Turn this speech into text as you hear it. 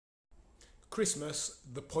Christmas,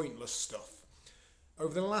 the pointless stuff.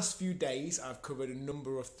 Over the last few days, I've covered a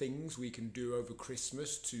number of things we can do over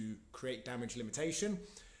Christmas to create damage limitation.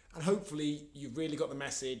 And hopefully you've really got the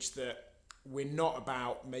message that we're not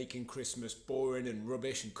about making Christmas boring and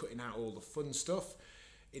rubbish and cutting out all the fun stuff.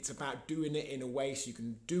 It's about doing it in a way so you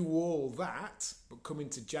can do all that, but come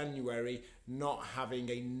into January not having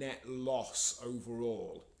a net loss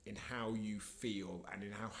overall in how you feel and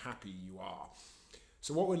in how happy you are.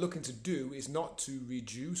 So what we're looking to do is not to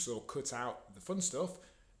reduce or cut out the fun stuff,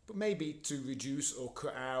 but maybe to reduce or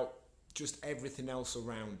cut out just everything else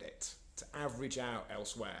around it, to average out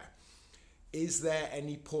elsewhere. Is there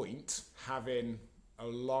any point having a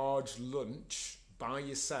large lunch by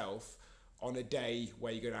yourself on a day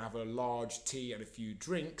where you're going to have a large tea and a few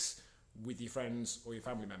drinks with your friends or your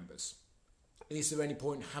family members? Is there any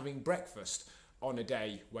point having breakfast on a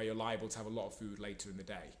day where you're liable to have a lot of food later in the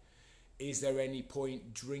day? Is there any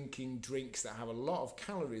point drinking drinks that have a lot of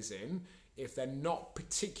calories in if they're not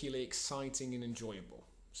particularly exciting and enjoyable?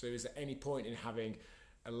 So is there any point in having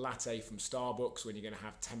a latte from Starbucks when you're going to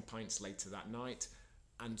have 10 pints later that night,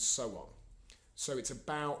 and so on? So it's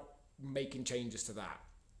about making changes to that,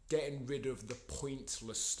 getting rid of the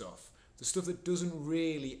pointless stuff, the stuff that doesn't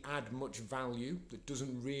really add much value, that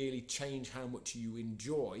doesn't really change how much you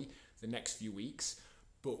enjoy the next few weeks,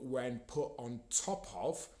 but when put on top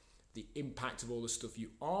of the impact of all the stuff you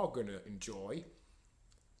are going to enjoy,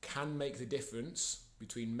 can make the difference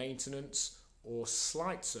between maintenance or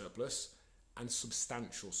slight surplus and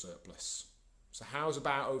substantial surplus. So how's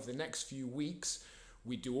about over the next few weeks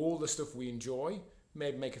we do all the stuff we enjoy,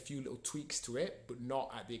 maybe make a few little tweaks to it, but not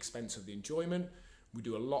at the expense of the enjoyment. We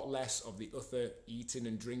do a lot less of the other eating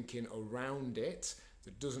and drinking around it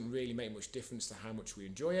that doesn't really make much difference to how much we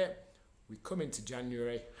enjoy it. We come into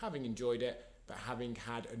January having enjoyed it, but having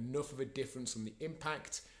had enough of a difference on the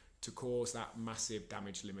impact to cause that massive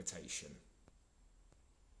damage limitation.